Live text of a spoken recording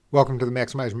Welcome to the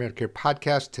Maximize Medicare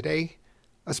podcast. Today,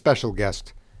 a special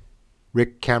guest,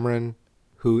 Rick Cameron,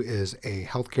 who is a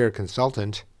healthcare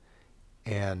consultant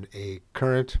and a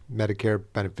current Medicare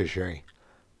beneficiary.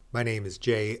 My name is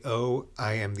Jay O.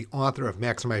 I am the author of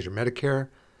Maximize Your Medicare.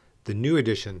 The new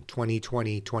edition,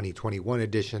 2020-2021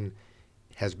 edition,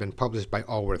 has been published by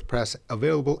Allworth Press,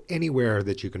 available anywhere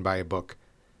that you can buy a book.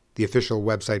 The official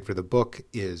website for the book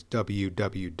is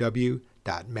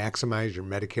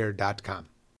www.maximizeyourmedicare.com.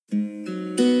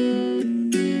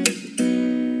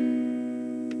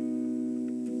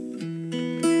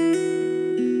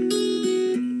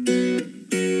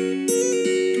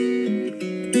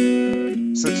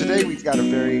 So today we've got a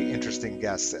very interesting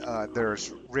guest.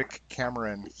 There's Rick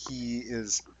Cameron. He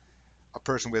is a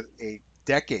person with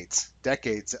decades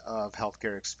of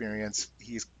healthcare experience.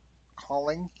 He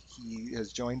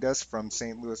has joined us from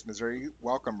St. Louis, Missouri.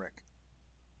 Welcome, Rick.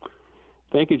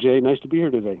 Thank you, Jay. Nice to be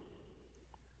here today.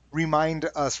 Remind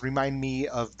me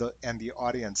and the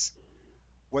audience,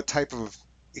 what type of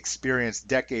experience,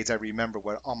 decades, I remember,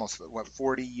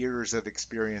 40 years of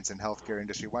experience in healthcare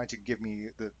industry. Why don't you give me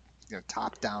the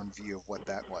top-down view of what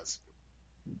that was?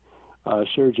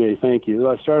 Sure, Jay. Thank you.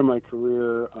 I started my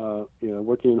career,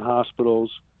 working in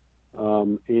hospitals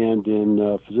and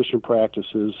in physician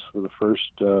practices for the first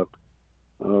 10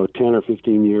 or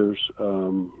 15 years,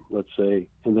 let's say,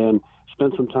 and then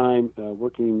spent some time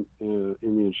working in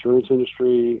the insurance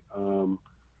industry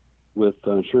with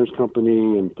an insurance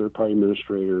company and third-party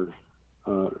administrator,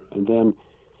 and then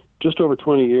just over last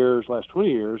 20 years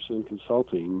in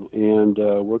consulting and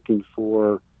working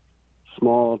for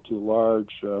small to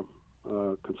large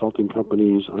consulting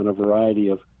companies on a variety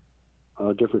of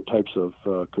different types of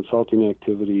consulting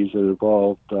activities that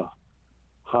involved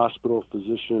hospital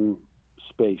physician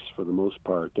space for the most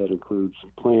part. That includes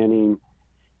planning,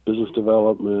 business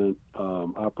development,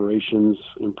 operations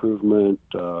improvement,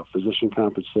 physician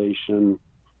compensation,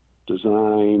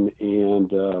 design, and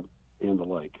the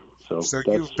like. So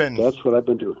that's what I've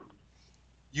been doing.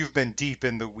 You've been deep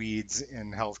in the weeds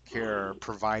in healthcare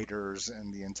providers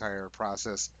and the entire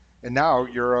process, and now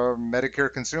you're a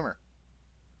Medicare consumer.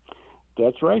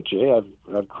 That's right, Jay.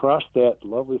 I've crossed that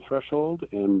lovely threshold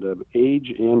and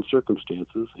age and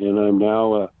circumstances, and I'm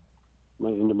now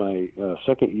into my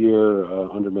second year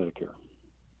under Medicare.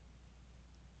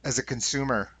 As a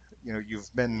consumer,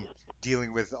 you've been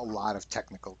dealing with a lot of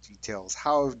technical details.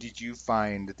 How did you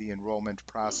find the enrollment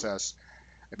process?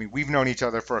 I mean, we've known each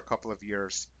other for a couple of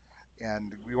years,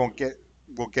 and we'll get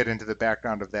into the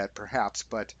background of that perhaps,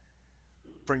 but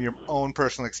from your own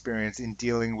personal experience in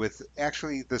dealing with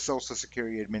actually the Social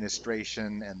Security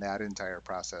Administration and that entire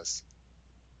process.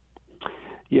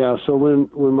 Yeah, so when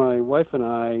my wife and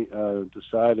I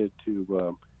decided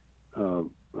to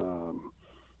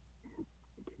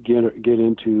get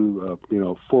into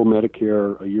full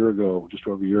Medicare just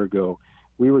over a year ago,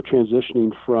 we were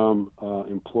transitioning from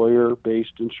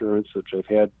employer-based insurance, which I've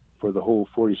had for the whole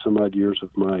 40 some odd years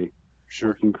of my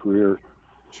working career.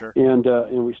 Sure. And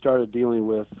we started dealing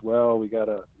with, we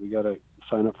gotta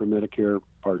sign up for Medicare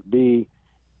Part B,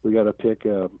 we gotta pick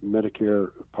a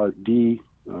Medicare Part D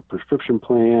prescription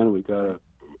plan, we gotta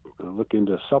look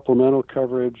into supplemental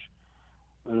coverage,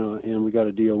 and we got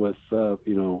to deal with,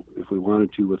 if we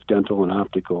wanted to, with dental and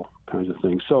optical kinds of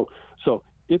things. So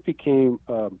it became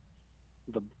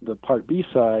the Part B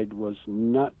side was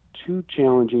not too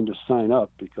challenging to sign up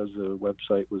because the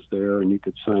website was there and you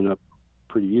could sign up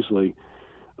pretty easily.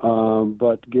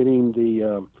 But getting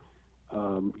the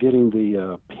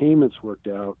payments worked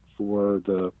out for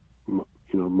the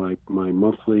my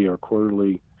monthly or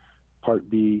quarterly Part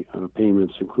B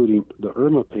payments, including the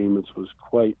IRMA payments, was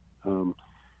quite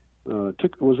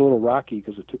was a little rocky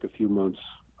because it took a few months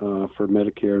for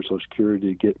Medicare and Social Security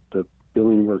to get the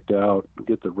billing worked out,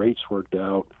 get the rates worked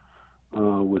out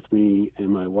with me and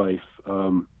my wife.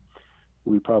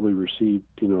 We probably received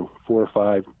 4 or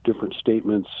 5 different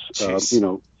statements.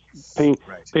 Pay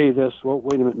this. Well,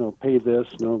 wait a minute. No, pay this.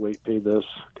 No, wait, pay this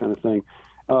kind of thing.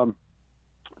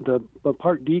 The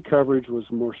Part D coverage was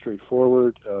more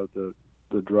straightforward. The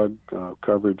drug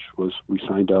coverage we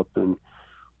signed up and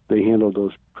they handled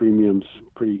those premiums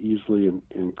pretty easily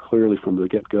and clearly from the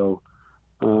get-go.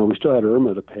 We still had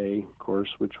IRMA to pay, of course,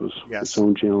 which was its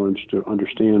own challenge to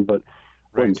understand, but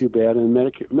wasn't too bad. And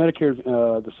Medicare,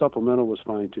 the supplemental was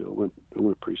fine too. It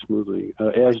went pretty smoothly,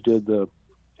 as did the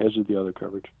other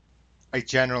coverage. I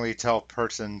generally tell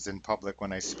persons in public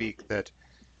when I speak that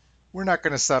we're not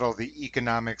going to settle the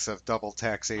economics of double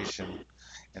taxation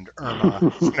and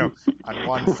IRMA, on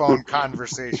one phone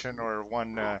conversation or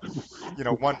one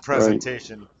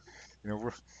presentation.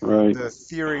 Right. The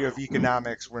theory of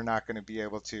economics, we're not going to be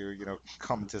able to,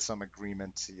 come to some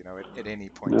agreement, at any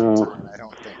point in No. time, I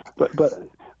don't think.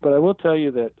 But I will tell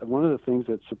you that one of the things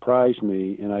that surprised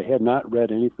me, and I had not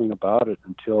read anything about it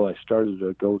until I started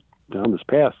to go down this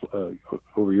path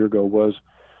over a year ago, was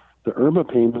the IRMA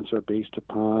payments are based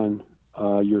upon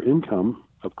your income,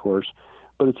 of course,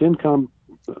 but it's income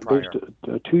Prior.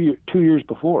 based 2 years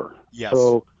before. Yes.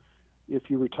 So if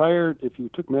you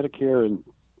took Medicare in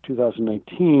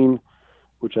 2019,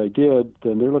 which I did,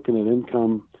 then they're looking at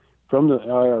income from the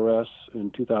IRS in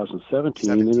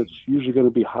 2017, and it's usually going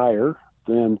to be higher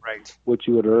than Right. what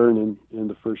you would earn in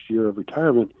the first year of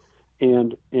retirement.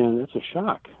 And it's a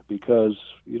shock because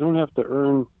you don't have to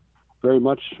earn very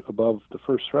much above the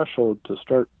first threshold to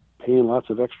start paying lots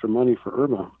of extra money for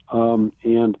IRMA.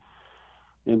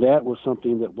 And that was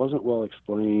something that wasn't well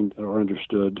explained or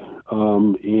understood.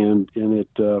 And it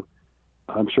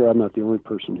I'm sure I'm not the only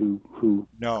person who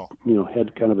No. had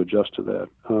to kind of adjust to that.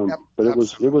 But it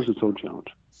was its own challenge.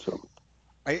 So.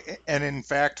 And in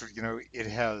fact, it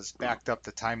has backed up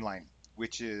the timeline,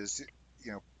 which is,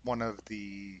 one of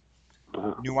the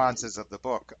nuances of the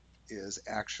book is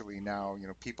actually now,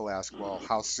 people ask, well,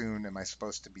 how soon am I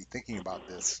supposed to be thinking about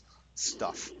this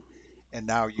stuff? And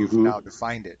now you've now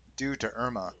defined it due to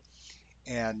IRMA.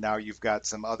 And now you've got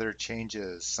some other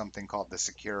changes, something called the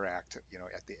Secure Act,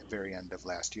 at the very end of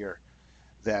last year,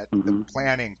 that the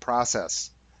planning process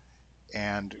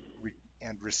and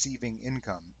receiving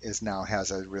income now has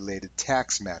a related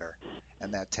tax matter,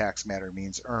 and that tax matter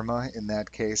means IRMA in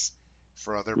that case.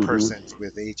 For other persons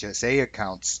with HSA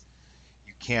accounts,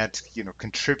 you can't,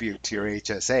 contribute to your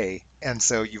HSA, and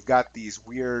so you've got these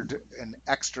weird and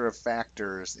extra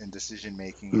factors in decision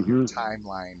making in your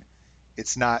timeline.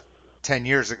 It's not 10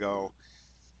 years ago,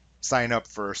 sign up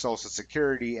for Social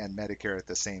Security and Medicare at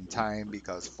the same time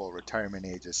because full retirement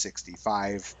age is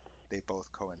 65. They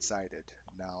both coincided.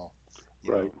 Now,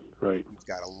 Right. We've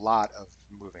got a lot of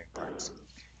moving parts.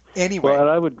 Anyway, well, and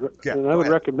I would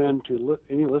recommend to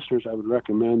any listeners, I would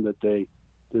recommend that they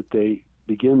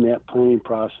begin that planning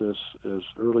process as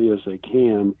early as they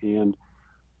can, and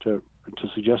to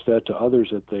suggest that to others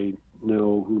that they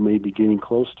know who may be getting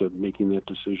close to making that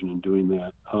decision and doing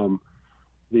that.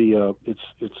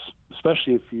 It's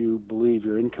especially if you believe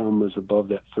your income is above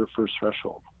that first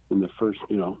threshold in the first,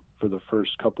 for the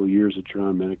first couple of years that you're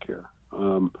on Medicare.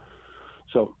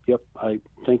 So, yep, I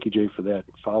thank you, Jay, for that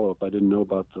follow-up. I didn't know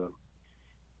about the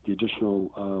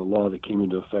additional law that came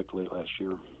into effect late last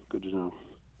year. Good to know.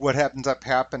 What ends up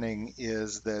happening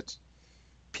is that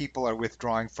people are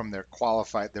withdrawing from their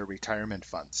retirement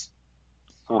funds.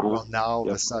 Well, now all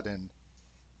of a sudden,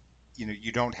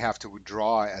 you don't have to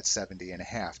withdraw at 70 and a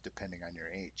half, depending on your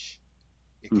age.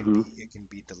 It can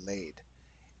be delayed.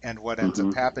 And what ends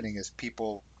up happening is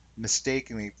people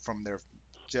mistakenly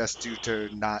just due to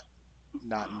not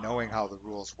knowing how the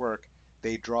rules work,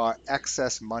 they draw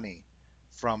excess money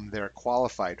from their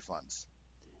qualified funds,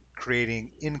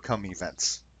 creating income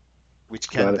events, which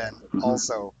can then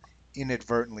also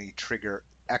inadvertently trigger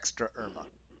extra IRMA.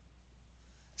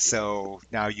 So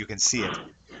now you can see it.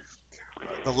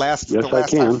 The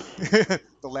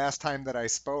last time that I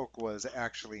spoke was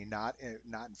actually not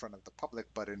in front of the public,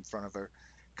 but in front of a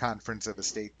conference of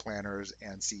estate planners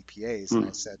and CPAs, and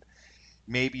I said,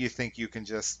 maybe you think you can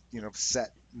just,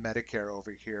 set Medicare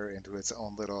over here into its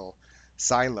own little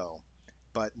silo.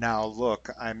 But now look,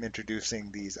 I'm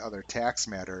introducing these other tax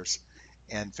matters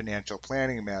and financial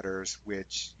planning matters,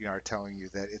 which are telling you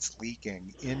that it's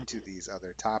leaking into these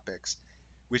other topics,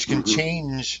 which can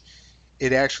change.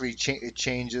 It actually it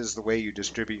changes the way you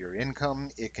distribute your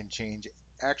income. It can change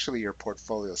actually your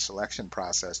portfolio selection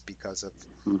process because of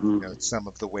some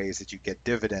of the ways that you get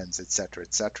dividends, et cetera,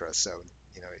 et cetera. So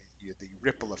the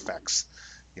ripple effects,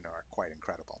 are quite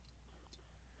incredible.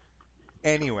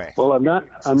 Anyway. Well, I'm not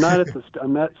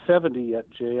 70 yet,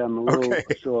 Jay. I'm a little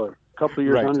still a couple of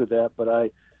years under that, but I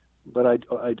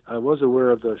was aware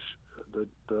of the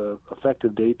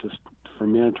effective date for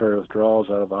mandatory withdrawals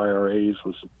out of IRAs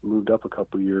was moved up a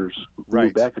couple of years,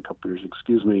 moved back a couple of years,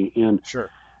 excuse me. And sure.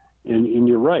 And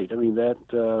you're right. I mean that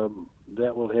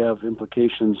will have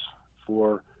implications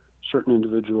for certain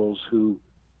individuals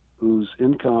whose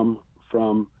income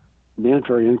from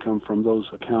mandatory income from those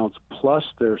accounts, plus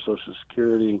their Social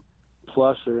Security,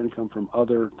 plus their income from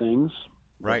other things,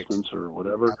 investments or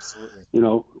whatever, absolutely,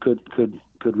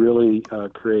 could really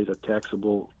create a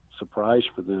taxable surprise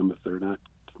for them if they're not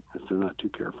too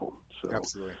careful. So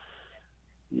absolutely.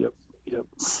 Yep.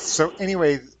 So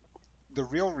anyway, the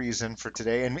real reason for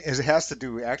today, and it has to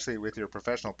do actually with your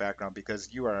professional background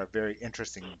because you are a very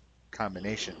interesting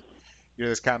combination. you're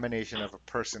this combination of a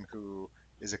person who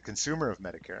is a consumer of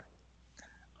Medicare,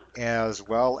 as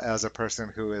well as a person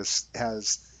who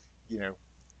has, you know,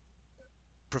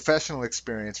 professional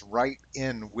experience right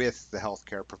in with the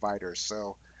healthcare providers.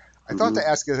 So I thought Hmm. to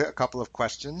ask you a couple of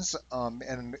questions,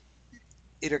 and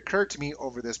it occurred to me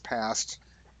over this past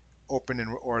or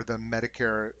the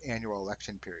Medicare annual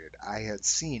election period, I had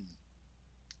seen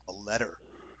a letter,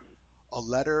 a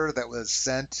letter that was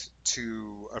sent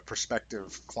to a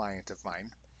prospective client of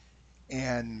mine,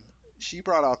 and she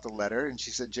brought out the letter and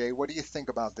she said, "Jay, what do you think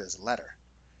about this letter?"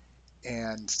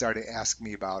 And started asking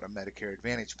me about a Medicare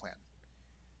Advantage plan.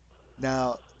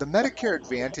 Now, the Medicare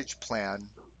Advantage plan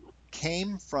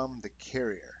came from the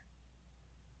carrier,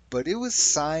 but it was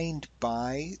signed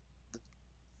by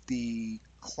the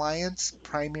client's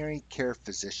primary care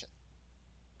physician.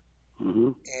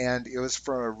 Hmm. And it was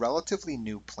for a relatively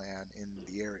new plan in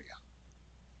the area.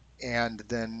 And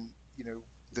then,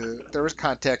 there was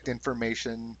contact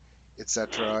information,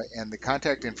 etc. And the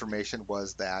contact information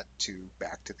was that to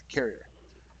back to the carrier.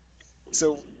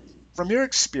 So, from your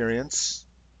experience,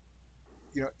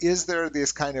 is there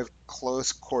this kind of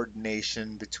close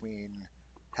coordination between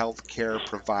healthcare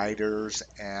providers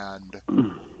and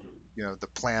the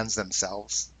plans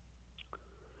themselves?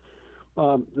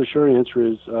 The short answer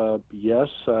is yes.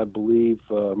 I believe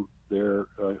there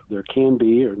can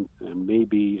be, and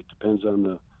maybe it depends on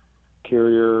the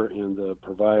carrier and the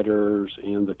providers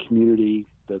and the community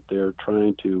that they're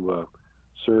trying to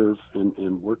serve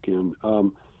and work in.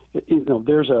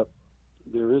 There is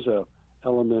a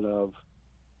element of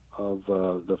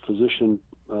the physician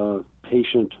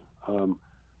patient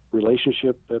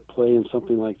relationship at play in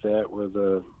something like that, where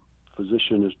the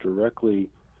physician is directly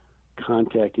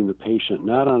contacting the patient,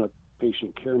 not on a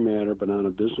patient care matter, but on a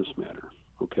business matter,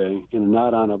 okay? And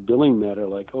not on a billing matter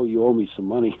like, oh, you owe me some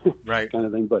money, Right. kind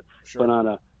of thing, but Sure. on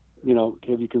a,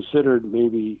 have you considered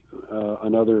maybe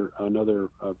another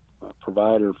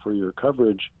provider for your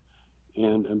coverage?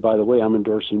 And by the way, I'm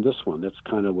endorsing this one. That's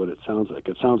kind of what it sounds like.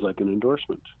 It sounds like an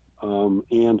endorsement.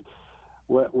 And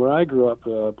where I grew up,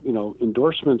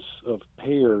 endorsements of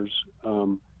payers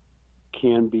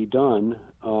can be done,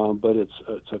 but it's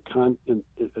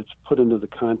put into the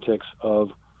context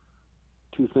of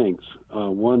two things.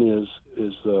 One is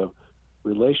the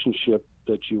relationship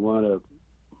that you want to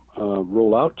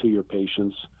roll out to your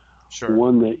patients. Sure.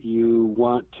 One that you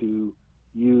want to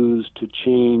use to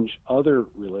change other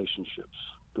relationships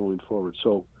going forward.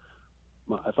 So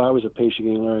if I was a patient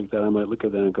getting like that, I might look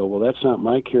at that and go, well, that's not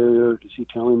my carrier. Is he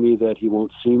telling me that he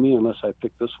won't see me unless I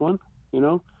pick this one?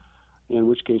 In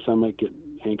which case I might get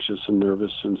anxious and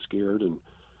nervous and scared, and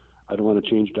I don't want to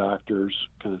change doctors,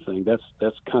 kind of thing. That's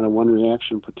kind of one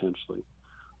reaction potentially.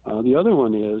 The other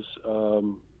one is, I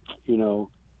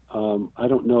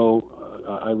don't know.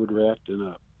 I would react in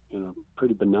a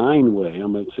pretty benign way. I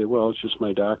might say, well, it's just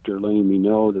my doctor letting me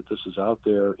know that this is out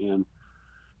there, and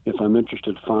if I'm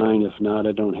interested, fine. If not,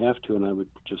 I don't have to, and I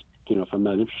would just, if I'm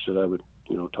not interested, I would,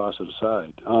 toss it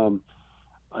aside.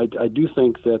 I do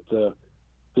think that the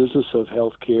business of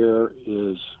healthcare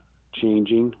is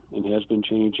changing and has been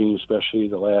changing, especially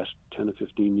the last 10 to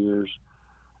 15 years.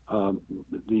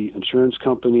 The insurance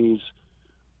companies'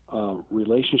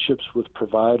 relationships with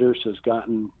providers has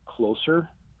gotten closer,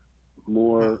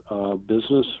 more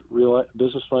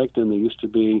business-like than they used to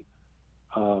be.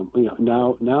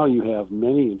 Now you have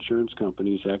many insurance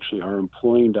companies actually are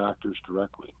employing doctors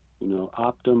directly.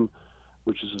 Optum,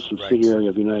 which is a subsidiary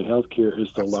of United Healthcare,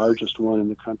 is the largest one in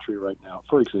the country right now,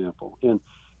 for example. And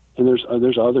there's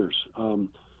others.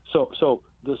 So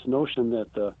this notion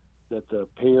that the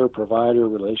payer-provider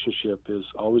relationship is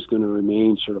always going to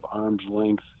remain sort of arm's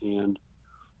length and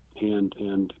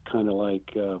kind of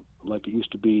like it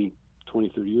used to be 20,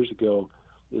 30 years ago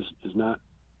is not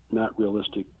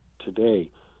realistic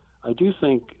today. I do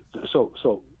think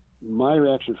so. My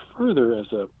reaction further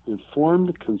as an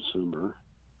informed consumer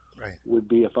would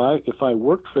be if I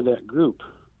worked for that group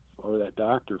or that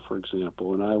doctor, for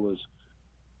example, and I was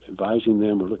advising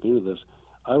them or looking into this,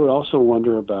 I would also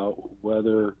wonder about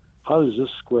how does this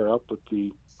square up with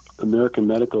the American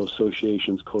Medical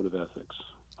Association's Code of Ethics.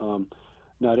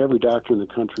 Not every doctor in the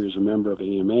country is a member of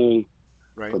AMA.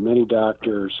 Right. But many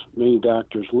doctors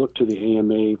look to the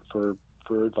AMA for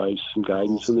advice and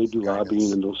guidance, and they do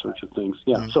lobbying and those sorts of things.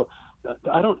 Yeah. Mm-hmm. So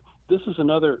this is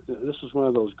one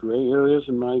of those gray areas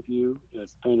in my view,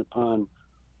 depending upon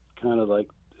kind of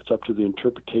like it's up to the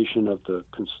interpretation of the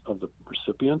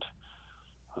recipient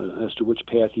as to which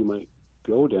path you might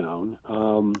go down.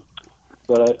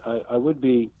 But I would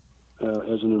be,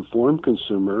 as an informed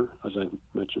consumer, as I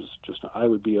mentioned just now, I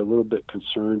would be a little bit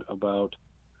concerned about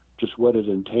just what it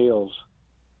entails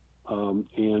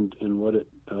and what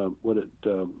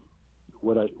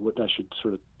I should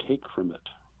sort of take from it,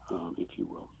 if you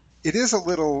will. It is a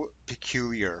little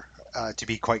peculiar, to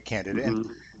be quite candid, and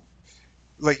Mm-hmm.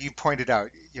 like you pointed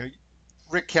out,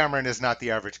 Rick Cameron is not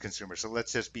the average consumer. So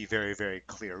let's just be very, very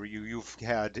clear. You've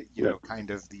had, Yep. kind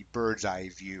of the bird's eye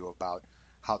view about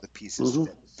how the pieces Mm-hmm.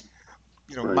 fit.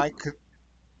 Right.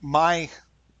 My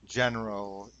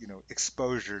general,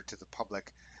 exposure to the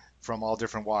public from all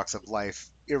different walks of life,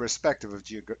 irrespective of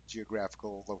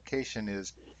geographical location,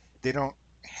 is they don't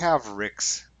have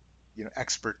Rick's,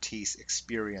 expertise,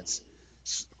 experience.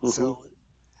 Mm-hmm. So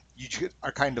you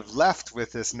are kind of left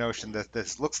with this notion that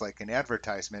this looks like an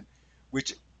advertisement,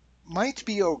 which might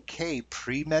be okay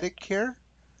pre-Medicare,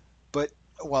 but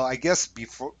well, I guess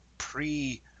before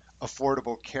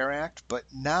pre-Affordable Care Act, but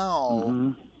now Mm-hmm.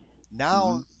 Mm-hmm.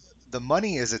 now the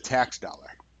money is a tax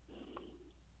dollar,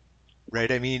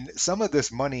 right? I mean, some of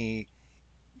this money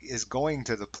is going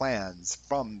to the plans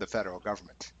from the federal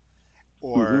government, Mm-hmm.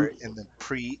 or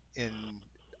in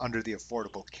under the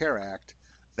Affordable Care Act,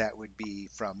 that would be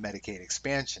from Medicaid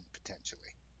expansion potentially.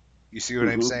 You see what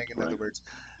I'm saying? Mm-hmm. In other Right. words,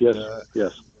 Yes. the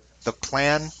Yes. the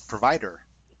plan provider,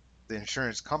 the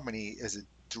insurance company, is a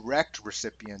direct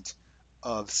recipient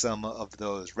of some of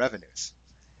those revenues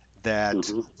that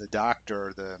Mm-hmm. the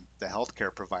doctor, the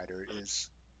healthcare provider, is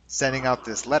sending out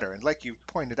this letter. And like you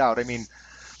pointed out, I mean,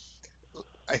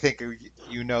 I think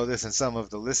you know this, and some of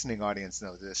the listening audience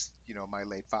know this. My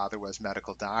late father was a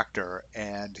medical doctor,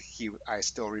 and I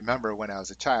still remember when I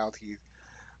was a child, he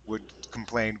would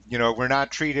complain, we're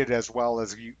not treated as well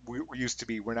as we used to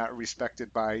be. We're not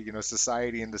respected by,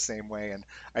 society in the same way. And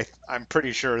I'm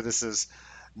pretty sure this is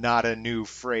not a new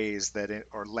phrase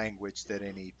or language that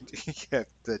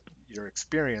that you're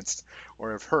experienced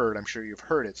or have heard. I'm sure you've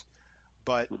heard it,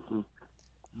 but Mm-hmm.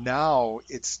 now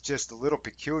it's just a little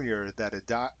peculiar that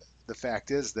the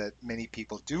fact is that many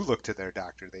people do look to their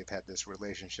doctor. They've had this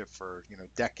relationship for,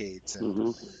 decades and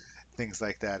Mm-hmm. things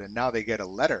like that. And now they get a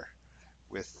letter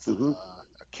with Mm-hmm.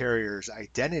 a carrier's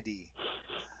identity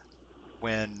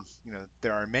when,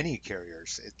 there are many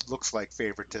carriers. It looks like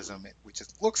favoritism, which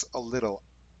just looks a little,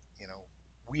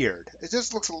 weird. It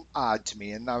just looks a little odd to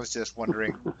me. And I was just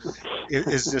wondering,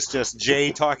 is this just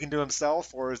Jay talking to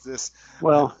himself, or is this,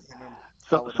 Well,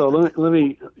 how it so under? let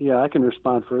me yeah, I can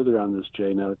respond further on this,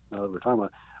 Jay. Now that we're talking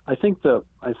about, I think the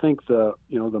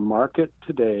the market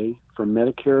today for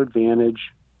Medicare Advantage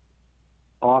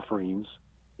offerings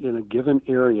in a given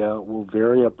area will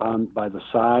vary by the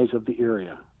size of the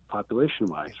area,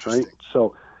 population-wise, right? Interesting.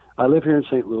 So, I live here in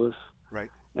St. Louis, Right.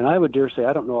 and I would dare say,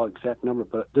 I don't know the exact number,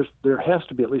 but there has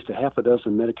to be at least a half a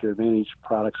dozen Medicare Advantage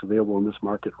products available in this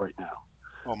market right now.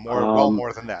 Oh, well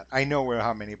more than that. I know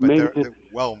how many, but Maybe, they're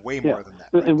way yeah, more than that.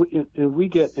 Right.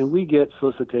 and we get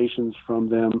solicitations from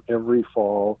them every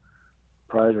fall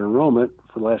prior to enrollment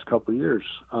for the last couple of years,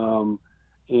 and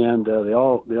they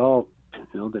all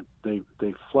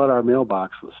they flood our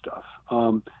mailbox with stuff,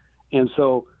 and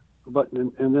so.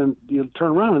 And then you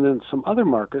turn around, and then some other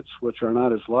markets, which are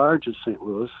not as large as St.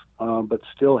 Louis, but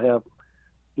still have,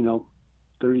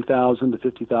 30,000 to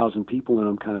 50,000 people in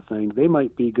them, kind of thing. They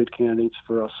might be good candidates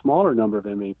for a smaller number of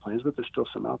MA plans, but there's still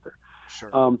some out there.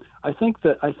 Sure. I think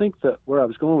that where I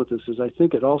was going with this is I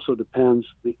think it also depends.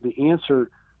 The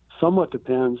answer somewhat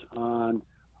depends on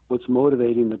what's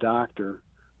motivating the doctor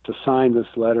to sign this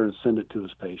letter and send it to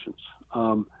his patients,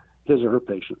 his or her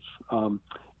patients.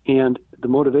 And the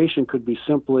motivation could be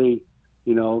simply,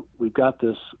 we've got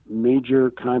this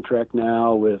major contract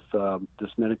now with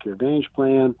this Medicare Advantage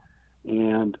plan,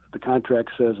 and the contract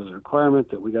says as a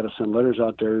requirement that we got to send letters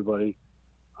out to everybody.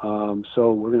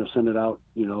 So we're going to send it out,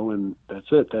 and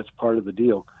that's it. That's part of the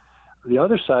deal. The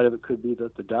other side of it could be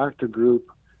that the doctor group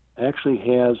actually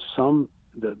has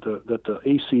that the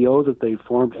ACO that they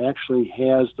formed actually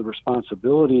has the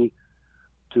responsibility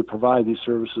to provide these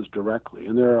services directly.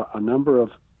 And there are a number of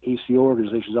ACO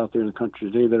organizations out there in the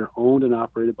country today that are owned and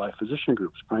operated by physician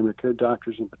groups, primary care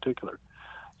doctors in particular.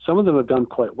 Some of them have done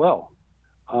quite well.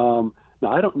 Now,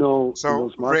 I don't know So, in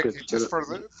those markets. Rick, just for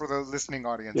the listening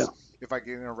audience, Yeah. if I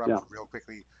can interrupt Yeah. real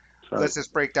quickly, Sorry. let's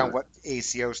just break down Sorry. what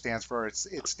ACO stands for.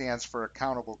 It stands for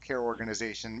Accountable Care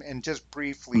Organization, and just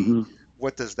briefly, Mm-hmm.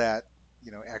 what does that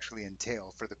actually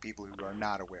entail for the people who are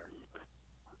not aware?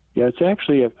 Yeah, it's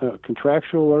actually a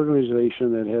contractual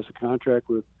organization that has a contract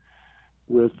with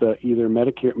either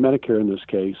Medicare in this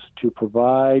case, to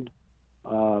provide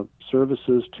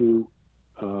services to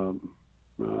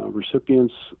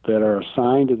recipients that are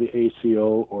assigned to the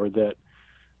ACO or that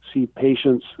see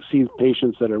patients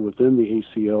that are within the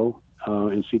ACO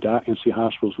and see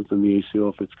hospitals within the ACO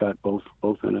if it's got both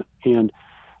in it. And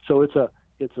so it's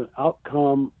it's an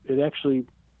outcome. It actually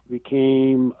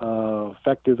became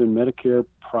effective in Medicare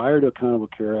prior to Accountable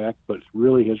Care Act, but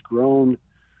really has grown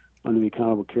under the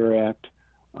Accountable Care Act.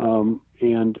 And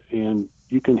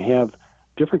you can have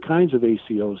different kinds of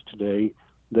ACOs today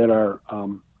that are,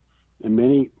 and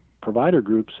many provider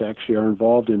groups actually are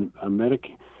involved in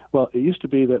Medicare. Well, it used to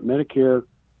be that Medicare,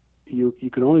 you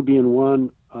could only be in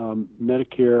one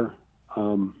Medicare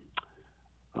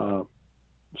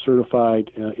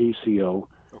certified ACO,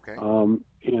 Okay.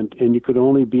 And you could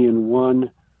only be in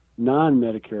one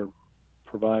non-Medicare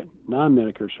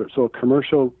so a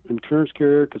commercial insurance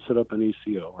carrier could set up an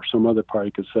ACO, or some other party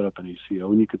could set up an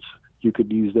ACO, and you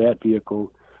could use that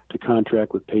vehicle to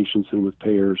contract with patients and with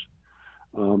payers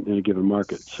in a given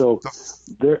market. So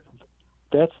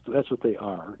that's what they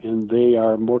are, and they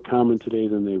are more common today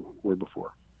than they were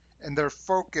before. And they're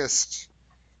focused,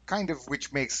 kind of,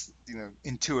 which makes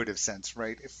intuitive sense,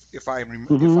 right? If I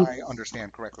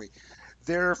understand correctly,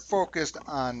 they're focused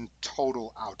on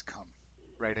total outcome,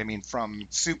 right? I mean, from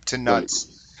soup to nuts,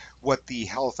 right, what the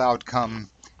health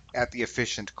outcome at the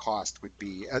efficient cost would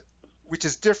be, which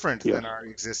is different than our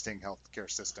existing healthcare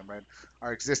system, right?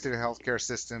 Our existing healthcare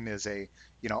system is a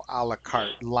a la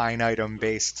carte, line item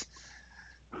based.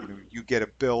 You get a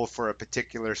bill for a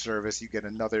particular service, you get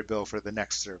another bill for the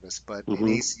next service, but an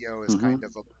ACO is kind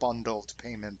of a bundled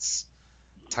payments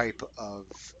type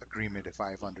of agreement, if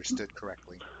I've understood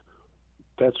correctly.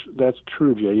 That's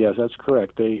true, Jay. Yes, that's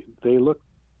correct. They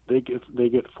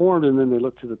get formed, and then they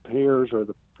look to the payers or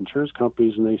the insurance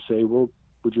companies, and they say, well,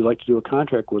 would you like to do a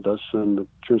contract with us? And the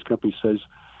insurance company says,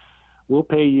 we'll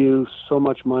pay you so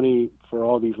much money for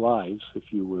all these lives,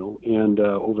 if you will, and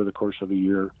over the course of a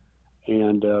year,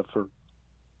 and for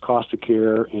cost of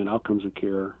care and outcomes of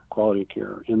care, quality of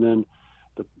care. And then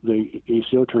the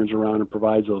ACO turns around and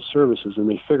provides those services, and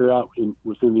they figure out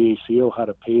within the ACO how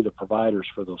to pay the providers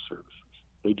for those services.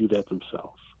 They do that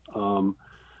themselves.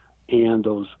 And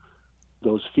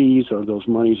those fees or those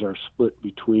monies are split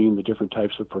between the different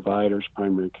types of providers: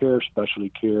 primary care, specialty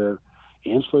care,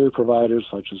 ancillary providers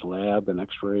such as lab and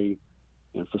x-ray,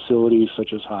 and facilities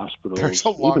such as hospitals, There's a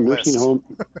long even list. nursing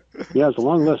home. Yeah, it's a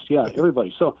long list. Yeah,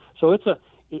 everybody. So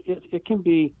it can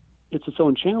be, it's its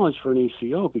own challenge for an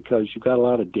ACO, because you've got a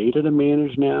lot of data to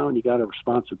manage now, and you got a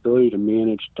responsibility to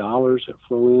manage dollars that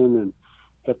flow in and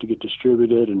have to get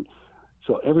distributed. And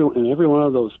so every one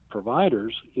of those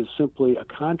providers is simply a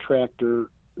contractor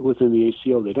within the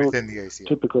ACO. They don't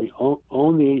typically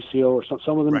own the ACO, or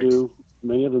some of them do,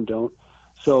 many of them don't.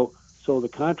 So the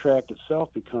contract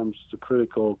itself becomes the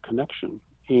critical connection,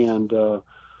 and so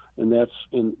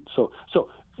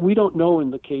we don't know, in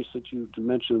the case that you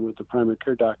mentioned with the primary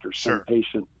care doctor, some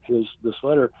patient this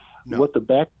letter, what the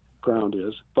background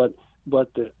is, but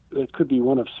it could be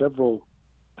one of several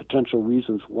potential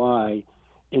reasons why.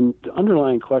 And the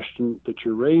underlying question that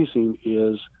you're raising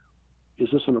is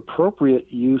this an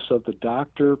appropriate use of the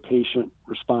doctor-patient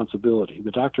responsibility,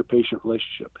 the doctor-patient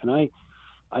relationship? And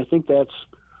I think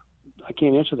I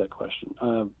can't answer that question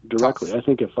directly. Tough. I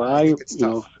think if it's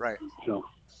tough. Right. So.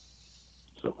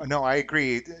 No, I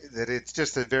agree that it's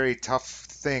just a very tough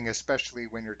thing, especially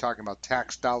when you're talking about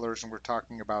tax dollars and we're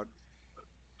talking about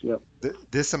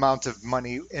this amount of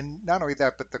money. And not only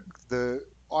that, but the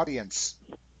audience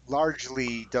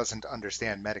largely doesn't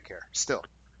understand Medicare still,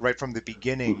 right from the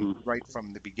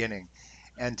beginning,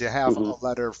 And to have a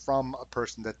letter from a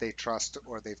person that they trust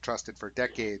or they've trusted for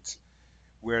decades,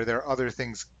 where there are other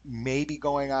things maybe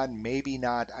going on, maybe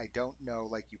not, I don't know,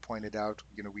 like you pointed out,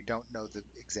 we don't know the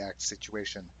exact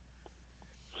situation.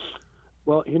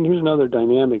 Well, and here's another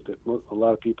dynamic that a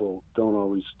lot of people don't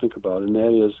always think about, and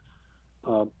that is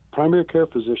primary care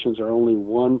physicians are only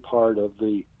one part of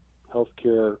the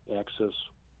healthcare access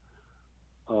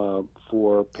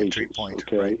for patients.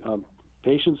 Okay,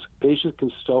 patients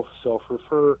can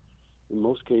self-refer in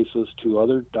most cases to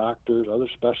other doctors, other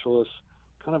specialists,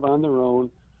 kind of on their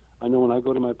own. I know when I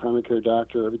go to my primary care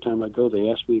doctor, every time I go, they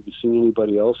ask me, have you seen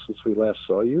anybody else since we last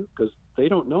saw you? Because they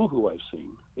don't know who I've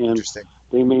seen. And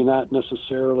they may not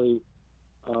necessarily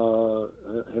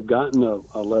have gotten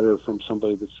a letter from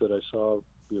somebody that said, I saw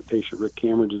your patient Rick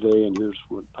Cameron today, and here's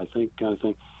what I think, kind of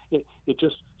thing. It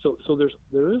just, so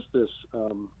there is this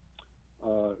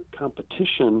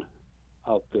competition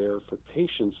out there for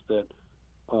patients that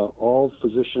all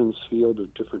physicians feel to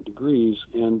different degrees,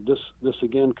 and this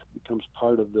again becomes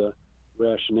part of the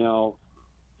rationale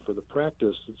for the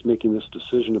practice that's making this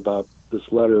decision about this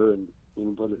letter and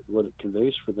what it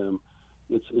conveys for them.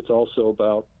 It's also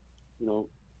about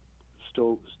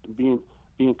still being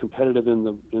competitive in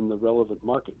the relevant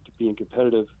market, being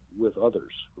competitive with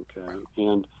others. Okay,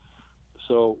 and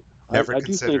so Never I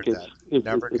do think considered that.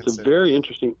 Never it's a considered very that.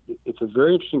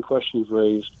 interesting question you've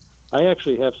raised. I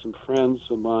actually have some friends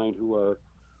of mine who are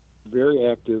very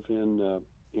active in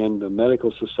the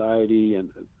medical society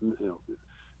and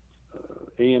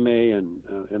AMA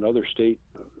and other state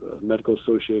medical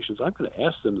associations. I'm going to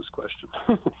ask them this question.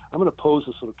 I'm going to pose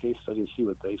this little case study and see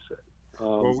what they say.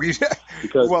 Well,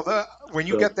 Because when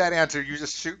you get that answer, you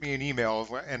just shoot me an email,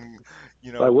 and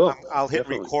I will. I'll hit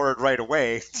Definitely. record right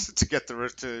away to get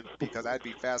because I'd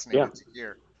be fascinated to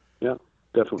hear. Yeah,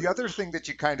 definitely. The other thing that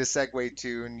you kind of segued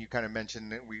to, and you kind of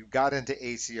mentioned that we got into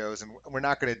ACOs, and we're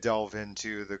not going to delve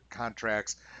into the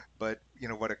contracts, but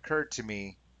what occurred to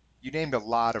me, you named a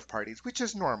lot of parties, which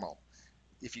is normal.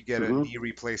 If you get a knee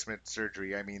replacement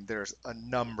surgery, I mean, there's a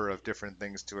number of different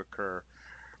things to occur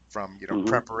from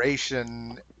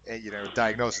preparation,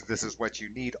 diagnosis, this is what you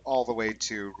need, all the way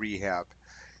to rehab.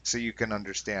 So you can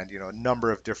understand, a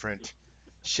number of different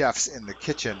chefs in the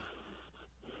kitchen.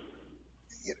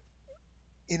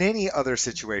 In any other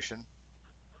situation,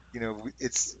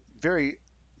 it's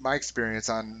my experience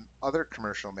on other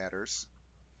commercial matters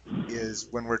is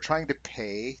when we're trying to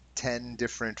pay 10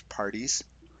 different parties,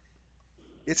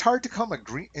 it's hard to come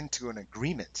into an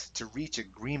agreement, to reach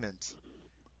agreement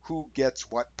who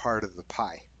gets what part of the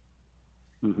pie.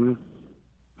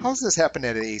 How's this happen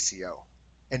at an ACO?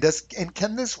 And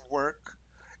can this work?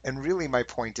 And really my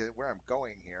point is, where I'm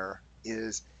going here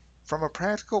is, from a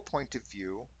practical point of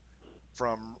view,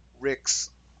 from Rick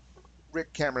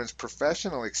Cameron's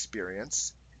professional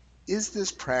experience, is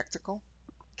this practical?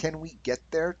 Can we get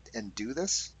there and do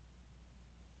this?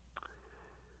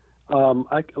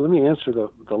 Let me answer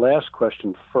the last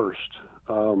question first,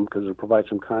 because it provides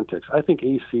some context. I think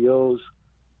ACOs,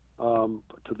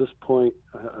 to this point,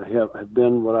 have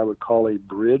been what I would call a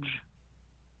bridge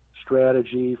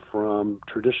strategy from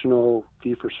traditional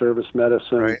fee-for-service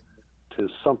medicine to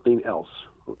something else.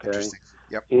 Okay. Interesting.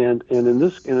 Yep. And in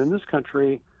this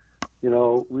country,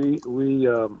 we've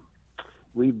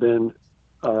been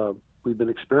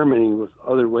experimenting with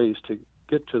other ways to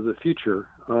get to the future.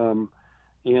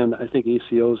 And I think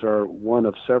ACOs are one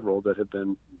of several that have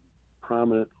been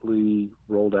prominently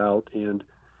rolled out and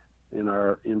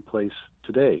are in place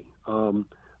today.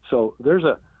 So this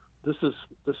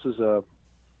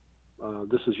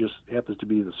just happens to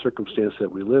be the circumstance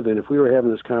that we live in. If we were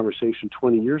having this conversation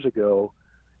 20 years ago,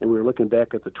 and we were looking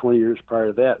back at the 20 years prior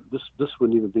to that, this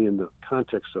wouldn't even be in the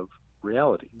context of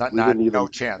reality. No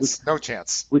chance.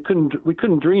 We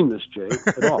couldn't dream this, Jay,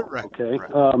 at all. Right, okay.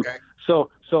 Right. Okay. So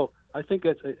I think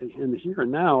it's in the here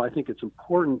and now. I think it's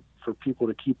important for people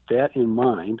to keep that in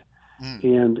mind,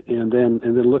 and then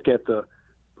look at the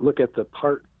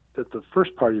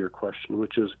first part of your question,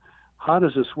 which is, how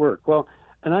does this work? Well,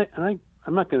 and I'm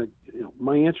not going to.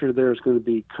 My answer there is going to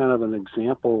be kind of an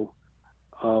example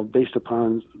based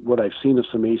upon what I've seen of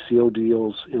some ACO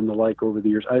deals and the like over the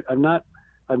years. I've not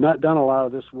done a lot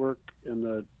of this work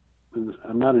I'm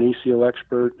not an ACO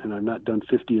expert, and I've not done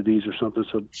 50 of these or something.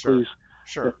 So please,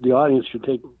 the audience should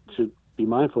be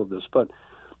mindful of this. But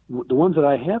the ones that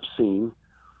I have seen,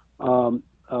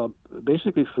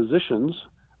 basically physicians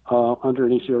under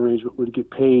an ACO arrangement would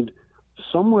get paid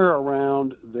somewhere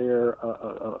around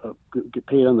get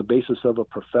paid on the basis of a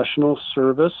professional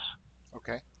service.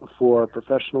 Okay. For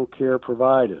professional care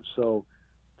provided. So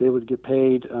they would get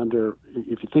paid under,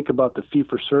 if you think about the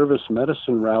fee-for-service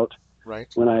medicine route, right.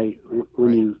 When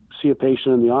you see a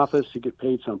patient in the office, you get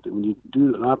paid something. When you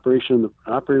do an operation in the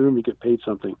operating room, you get paid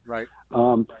something. Right.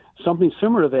 Something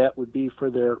similar to that would be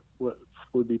what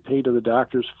would be paid to the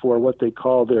doctors for what they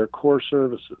call their core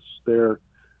services, their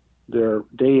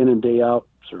day in and day out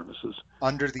services.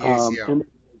 Under the ACO.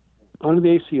 Under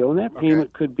the ACO, and that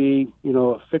payment could be,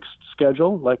 a fixed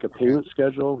schedule, like a payment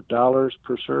schedule, dollars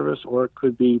per service, or it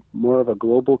could be more of a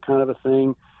global kind of a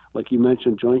thing, like you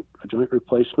mentioned, a joint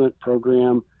replacement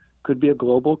program could be a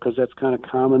global, because that's kind of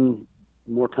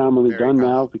more commonly done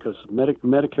now, because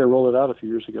Medicare rolled it out a few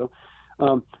years ago.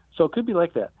 So it could be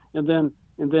like that, and then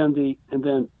the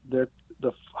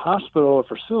hospital or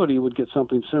facility would get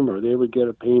something similar. They would get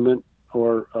a payment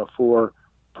for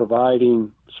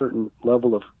providing a certain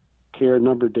level of care,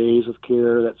 number of days of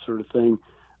care, that sort of thing,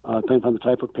 depending on the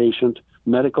type of patient. A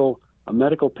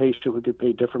medical patient would get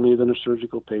paid differently than a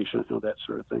surgical patient, that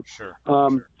sort of thing. Sure.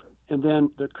 And then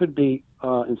there could be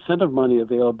incentive money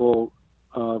available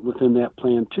within that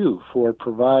plan too, for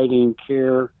providing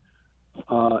care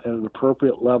at an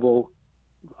appropriate level,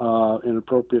 an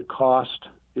appropriate cost,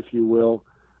 if you will,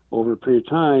 over a period of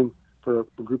time for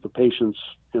a group of patients.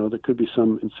 There could be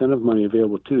some incentive money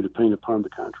available too, depending upon the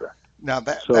contract. Now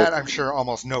that I'm sure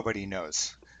almost nobody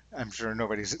knows. I'm sure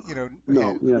nobody's, No,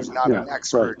 yeah, who's not yeah, an right,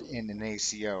 expert in an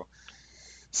ACO. right.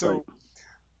 So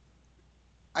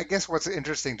I guess what's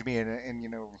interesting to me,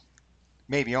 and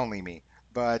maybe only me,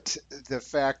 but the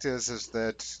fact is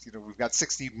that we've got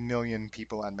 60 million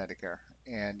people on Medicare,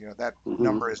 and that Hmm.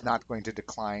 number is not going to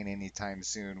decline anytime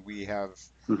soon. We have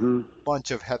Hmm. a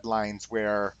bunch of headlines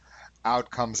where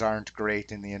outcomes aren't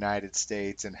great in the United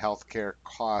States and healthcare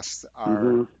costs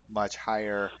are Hmm. much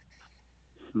higher.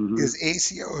 Hmm. Is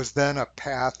ACOs then a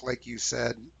path, like you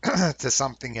said, to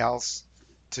something else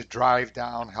to drive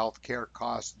down healthcare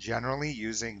costs generally,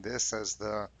 using this as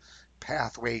the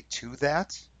pathway to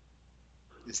that?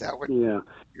 Is that what Yeah.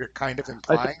 you're kind of I th-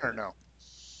 implying, or no?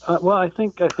 well, I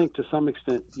think to some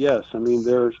extent, yes. I mean,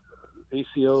 there's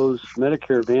ACOs,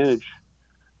 Medicare Advantage,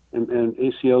 and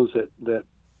ACOs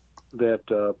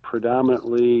that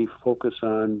predominantly focus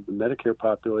on the Medicare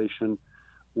population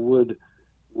would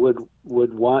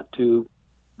would want to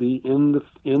be in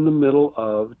the middle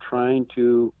of trying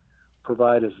to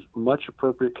provide as much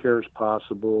appropriate care as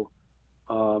possible,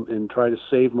 and try to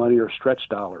save money or stretch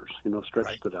dollars, stretch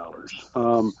Right. the dollars.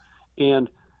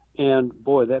 And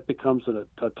boy, that becomes a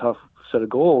tough set of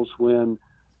goals when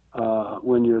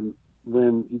you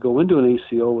go into an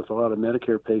ACO with a lot of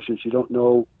Medicare patients. You don't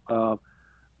know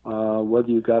whether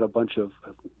you've got a bunch of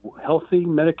healthy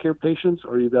Medicare patients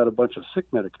or you've got a bunch of sick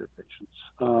Medicare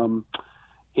patients.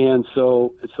 And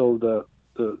so the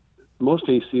most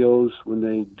ACOs, when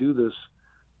they do this,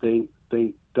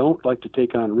 they don't like to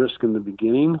take on risk in the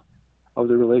beginning of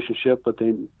the relationship, but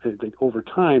they over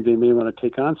time they may want to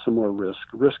take on some more risk.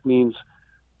 Risk means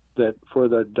that for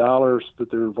the dollars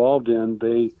that they're involved in,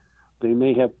 they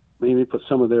may put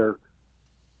some of their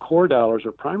core dollars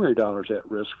or primary dollars at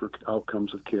risk for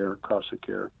outcomes of care, costs of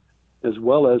care, as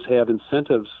well as have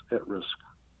incentives at risk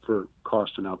for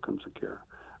cost and outcomes of care.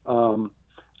 Um,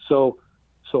 so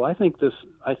I think it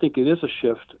is a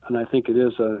shift, and I think it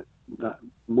is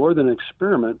more than an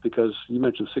experiment, because you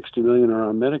mentioned 60 million are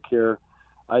on Medicare.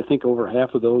 I think around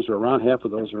half of those are on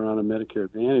a Medicare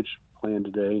Advantage plan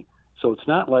today. So it's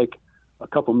not like a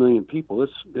couple million people.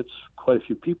 It's quite a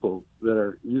few people that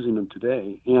are using them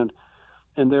today, and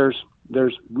there's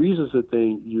reasons that they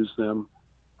use them,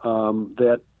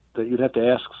 that you'd have to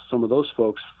ask some of those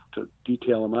folks to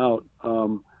detail them out.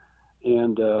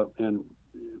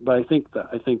 But I think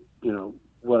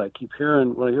what I keep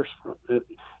hearing, what I hear,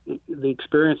 the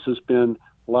experience has been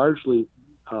largely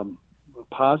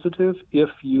positive if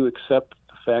you accept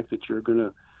the fact that you're going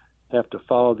to have to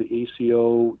follow the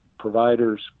ACO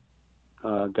providers'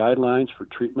 guidelines for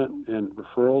treatment and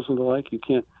referrals and the like. You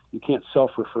can't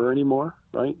self-refer anymore,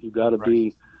 right? You got to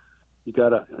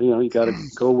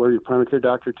go where your primary care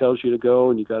doctor tells you to go,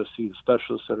 and you got to see the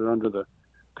specialists that are under the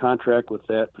contract with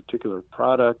that particular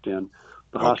product, and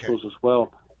the Okay. hospitals as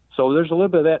well. So there's a little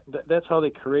bit of that. That's how they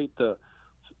create the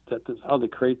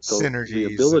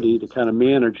Synergies ability and to kind of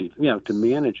manage it.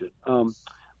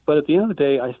 But at the end of the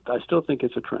day, I still think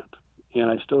it's a trend, and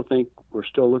I still think we're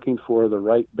still looking for the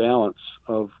right balance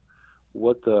of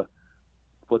what the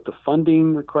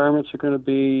funding requirements are going to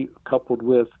be, coupled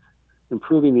with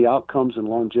improving the outcomes and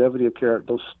longevity of care.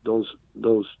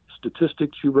 Those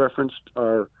statistics you referenced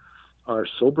are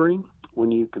sobering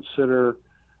when you consider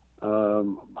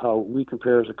how we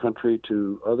compare as a country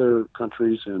to other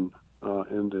countries in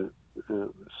the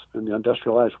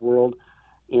industrialized world,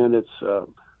 and it's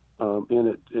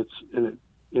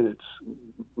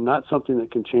not something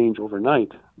that can change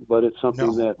overnight, but it's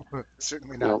something no, that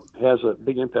certainly not. has a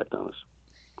big impact on us.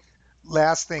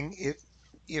 Last thing,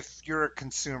 if you're a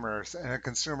consumer and a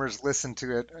consumer's listened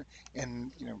to it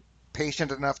and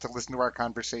patient enough to listen to our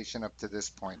conversation up to this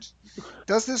point,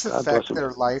 does this God bless affect them.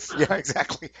 their life? Yeah,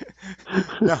 exactly.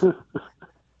 Now,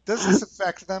 does this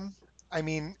affect them? I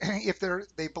mean, if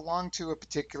they belong to a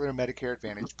particular Medicare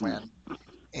Advantage plan,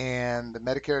 and the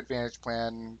Medicare Advantage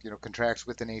plan, contracts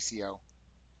with an ACO,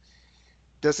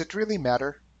 does it really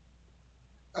matter?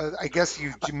 I guess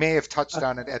you may have touched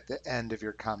on it at the end of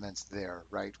your comments there,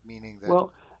 right? Meaning that,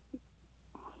 Well,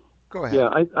 go yeah,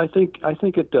 ahead. I think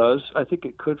it does. I think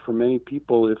it could for many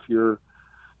people if you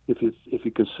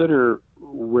consider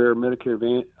where Medicare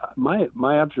Advantage.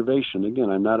 My observation, again,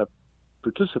 I'm not a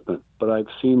participant, but I've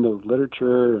seen the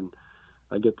literature and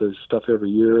I get the stuff every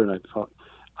year, and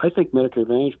I think Medicare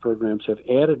Advantage programs have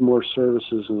added more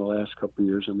services in the last couple of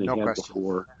years than they No had question.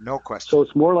 before. No So question.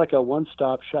 it's more like a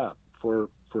one-stop shop for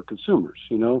consumers.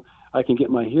 I can get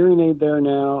my hearing aid there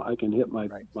now. I can hit my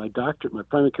doctor, my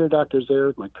primary care doctor's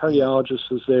there, my Mm,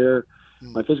 cardiologist is there,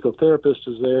 my mm. physical therapist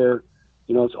is there.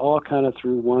 It's all kind of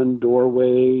through one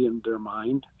doorway in their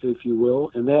mind, if you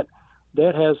will, and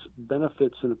that has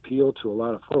benefits and appeal to a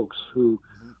lot of folks who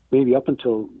maybe up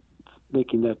until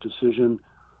making that decision,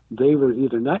 they were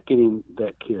either not getting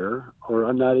that care or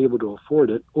I'm not able to afford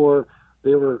it, or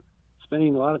they were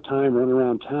spending a lot of time running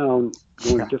around town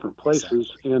going to different places,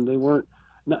 exactly. And they weren't.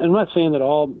 I'm not saying that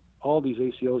all these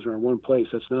ACOs are in one place.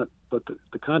 That's not. But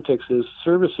the context is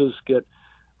services get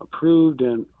approved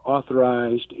and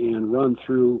authorized and run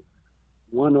through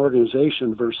one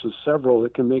organization versus several.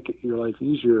 It can make your life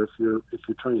easier if you're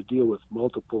trying to deal with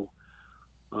multiple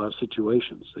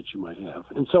situations that you might have.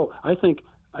 And so I think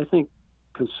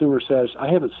consumer I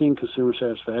haven't seen consumer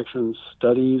satisfaction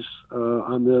studies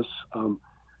on this.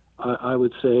 I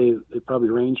would say they probably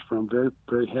range from very,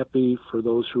 very happy for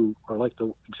those who are like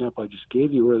the example I just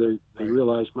gave you, where they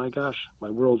realize, my gosh,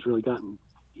 my world's really gotten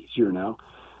easier now.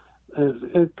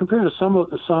 And compared to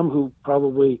some who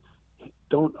probably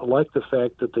don't like the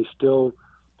fact that they still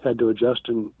had to adjust,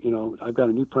 and I've got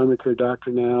a new primary care doctor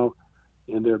now,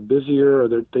 and they're busier, or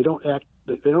they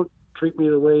don't treat me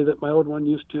the way that my old one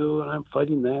used to, and I'm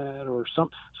fighting that, or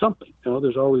something.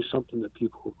 There's always something that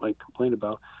people might complain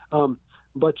about.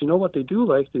 But what they do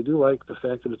like? They do like the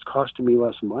fact that it's costing me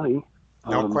less money.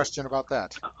 No question about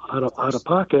that. Out of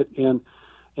pocket, and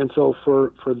so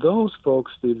for those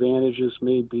folks, the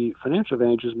financial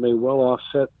advantages may well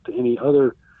offset any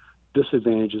other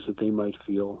disadvantages that they might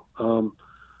feel.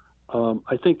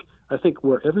 I think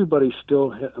where everybody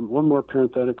still one more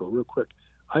parenthetical, real quick.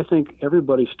 I think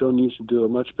everybody still needs to do a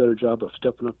much better job of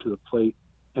stepping up to the plate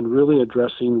and really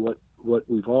addressing what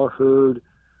we've all heard,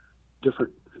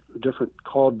 different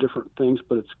things,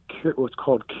 but it's what's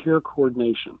called care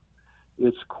coordination.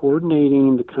 It's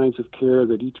coordinating the kinds of care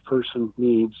that each person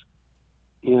needs,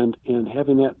 and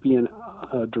having that be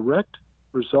a direct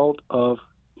result of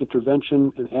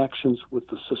intervention and actions with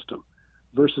the system,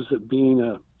 versus it being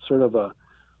a sort of a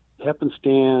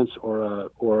happenstance or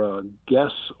a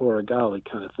guess or a golly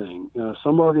kind of thing.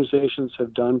 Some organizations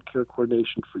have done care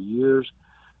coordination for years.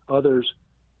 Others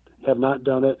have not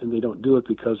done it, and they don't do it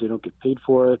because they don't get paid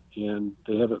for it, and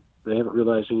they haven't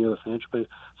realized any other financial benefit.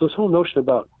 So this whole notion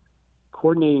about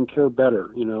coordinating care better,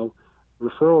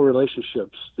 referral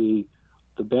relationships, the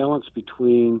balance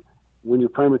between when your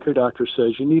primary care doctor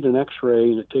says you need an x-ray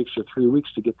and it takes you 3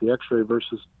 weeks to get the x-ray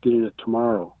versus getting it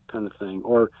tomorrow kind of thing,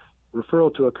 or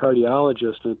referral to a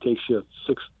cardiologist and it takes you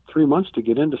 3 months to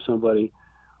get into somebody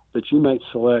that you might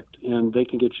select, and they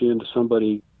can get you into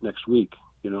somebody next week.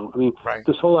 Right.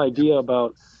 This whole idea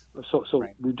about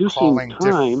right. reducing calling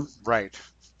time, right?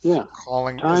 Yeah,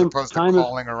 calling time, as opposed to time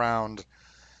calling around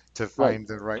to find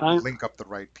the right time, link up the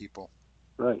right people.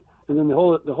 Right, and then the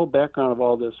whole background of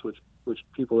all this, which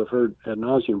people have heard ad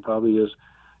nauseum, probably is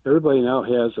everybody now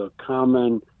has a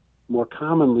more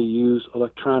commonly used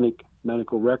electronic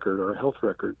medical record or a health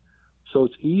record, so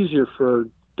it's easier for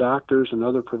doctors and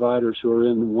other providers who are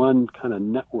in one kind of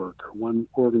network or one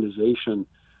organization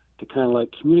to kind of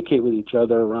like communicate with each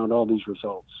other around all these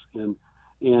results and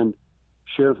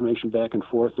share information back and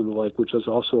forth and the like, which is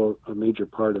also a major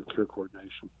part of care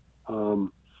coordination.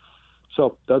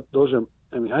 So those are.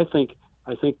 I think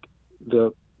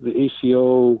the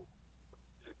ACO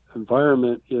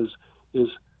environment is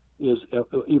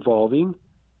evolving.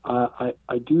 I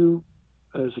do,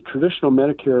 as a traditional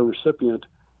Medicare recipient,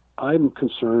 I'm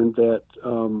concerned that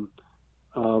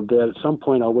at some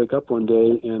point I'll wake up one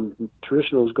day and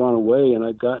traditional has gone away, and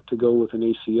I've got to go with an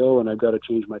ACO, and I've got to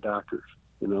change my doctors.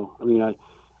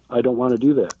 I don't want to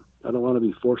do that. I don't want to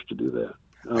be forced to do that.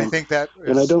 I think that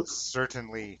is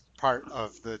certainly part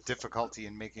of the difficulty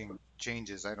in making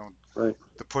changes. The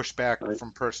pushback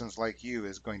from persons like you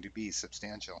is going to be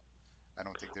substantial. I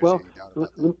don't think there's any doubt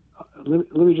about that.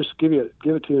 Let me just give it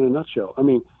to you in a nutshell.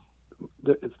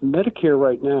 It's Medicare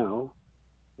right now,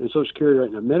 and Social Security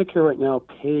right now. Medicare right now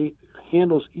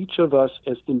handles each of us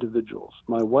as individuals.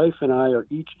 My wife and I are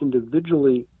each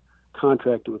individually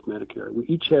contracted with Medicare. We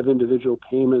each have individual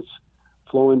payments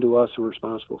flow into us and we're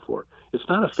responsible for. It's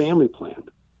not a family plan,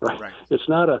 right? It's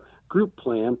not a group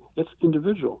plan. It's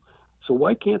individual. So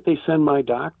why can't they send my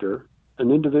doctor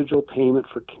an individual payment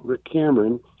for Rick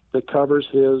Cameron that covers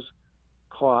his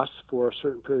costs for a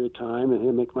certain period of time,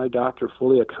 and make my doctor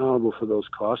fully accountable for those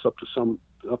costs up to some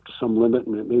limit,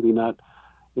 and maybe not.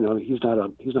 He's not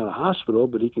a hospital,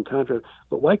 but he can contract.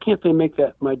 But why can't they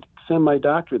send my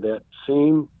doctor that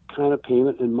same kind of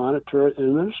payment and monitor it and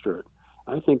administer it?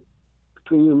 I think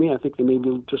between you and me, I think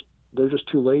they're just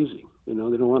too lazy. They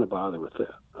don't want to bother with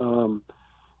that.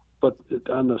 But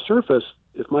on the surface,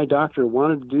 if my doctor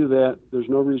wanted to do that, there's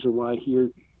no reason why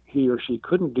he or she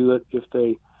couldn't do it if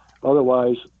they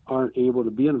otherwise aren't able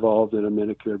to be involved in a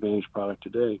Medicare Advantage product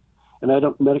today. And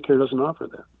Medicare doesn't offer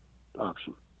that.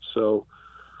 option. So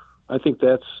I think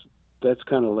that's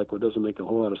kind of like what doesn't make a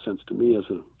whole lot of sense to me as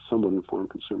a somewhat informed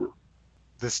consumer.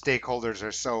 The stakeholders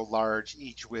are so large,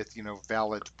 each with,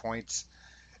 valid points.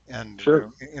 And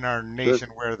Sure. in our nation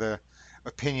where the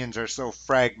opinions are so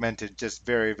fragmented, just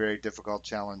very, very difficult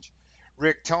challenge.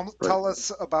 Rick, tell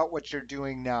us about what you're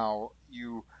doing now.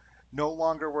 You no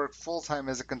longer work full-time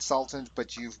as a consultant,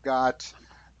 but you've got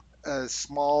a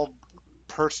small,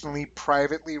 personally,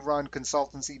 privately run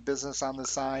consultancy business on the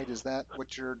side. Is that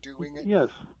what you're doing? Yes.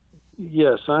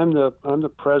 I'm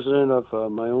the president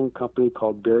of my own company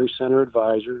called Berry Center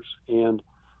Advisors, and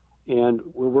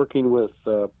we're working with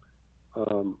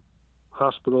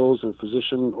hospitals and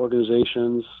physician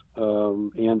organizations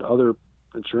and other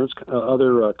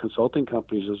consulting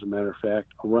companies, as a matter of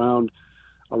fact,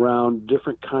 around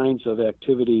different kinds of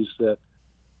activities that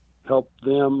help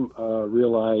them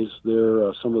realize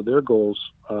some of their goals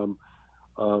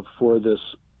for this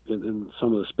in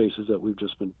some of the spaces that we've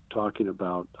just been talking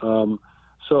about.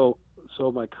 So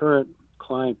my current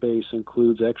client base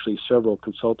includes actually several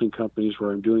consulting companies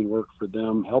where I'm doing work for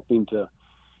them, helping to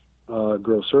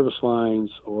grow service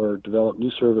lines or develop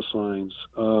new service lines.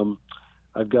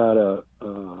 I've got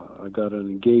an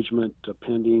engagement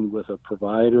pending with a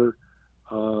provider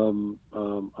on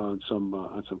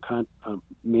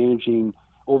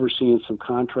overseeing some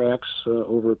contracts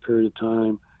over a period of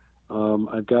time.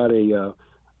 I've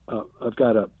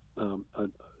got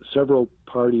several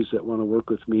parties that want to work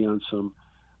with me on some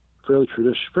fairly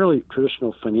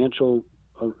traditional financial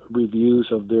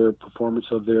reviews of their performance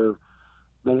of their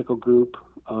medical group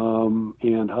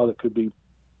and how they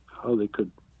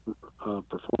could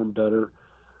perform better.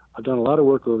 I've done a lot of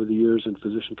work over the years in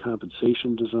physician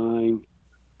compensation design,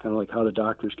 kind of like how the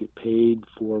doctors get paid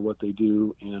for what they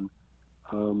do. And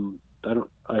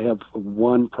I have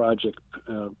one project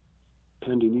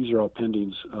pending. These are all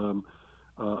pendings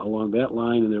along that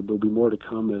line, and there will be more to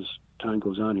come as time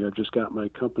goes on here. I've just got my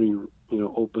company,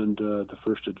 opened the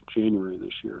 1st of January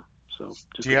this year. So,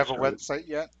 do you have a website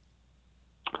yet?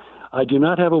 I do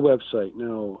not have a website.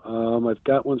 No, I've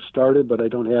got one started, but I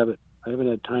don't have it. I haven't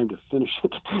had time to finish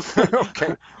it.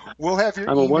 Okay, we'll have your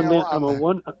I'm email.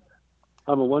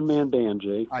 I'm a one-man band,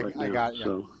 Jay. I got you.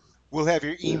 So, we'll have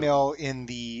your email in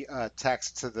the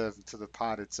text to the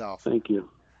pod itself. Thank you,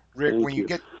 Rick. When you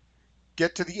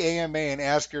get to the AMA and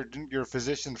ask your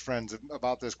physician friends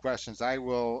about those questions, I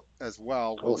will as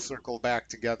well. We'll circle back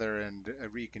together and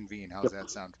reconvene. How's that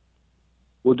sound?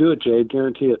 We'll do it, Jay. I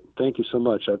guarantee it. Thank you so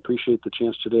much. I appreciate the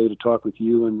chance today to talk with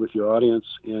you and with your audience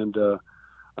and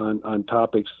on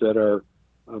topics that are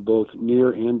both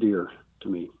near and dear to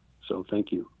me. So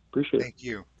thank you. Appreciate it. Thank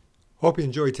you. Hope you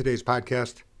enjoyed today's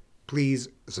podcast. Please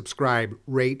subscribe,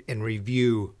 rate, and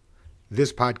review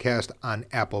this podcast on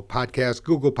Apple Podcasts,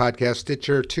 Google Podcasts,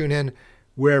 Stitcher, TuneIn,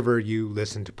 wherever you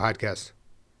listen to podcasts.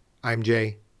 I'm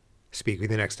Jay. Speak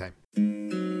with you next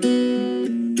time.